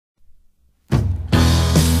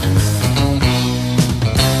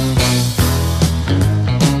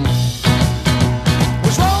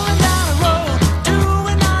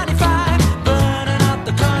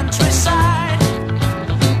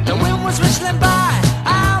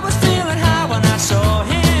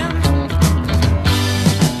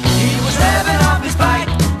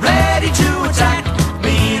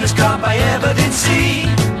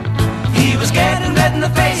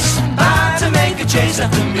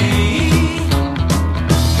after me.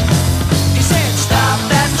 He said, stop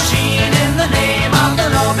that machine in the name of the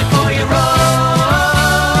Lord before you roll.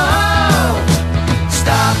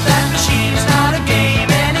 Stop that machine, it's not a game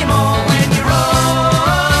anymore when you roll.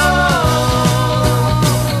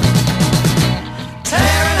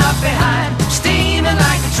 Tearing up behind, steaming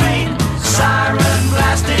like a train, siren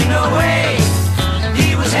blasting away.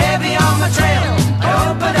 He was heavy on my trail,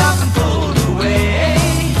 I opened up and pulled away.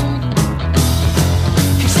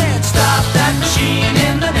 He said, stop that machine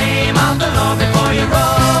in the name of the Lord before you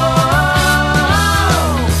roll.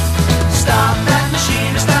 Stop that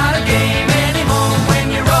machine, it's not a game anymore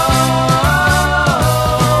when you roll.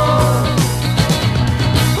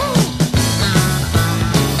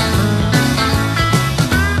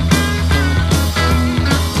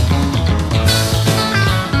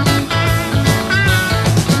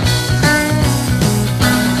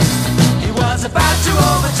 He was about to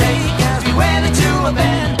overtake as we went into a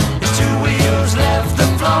bend.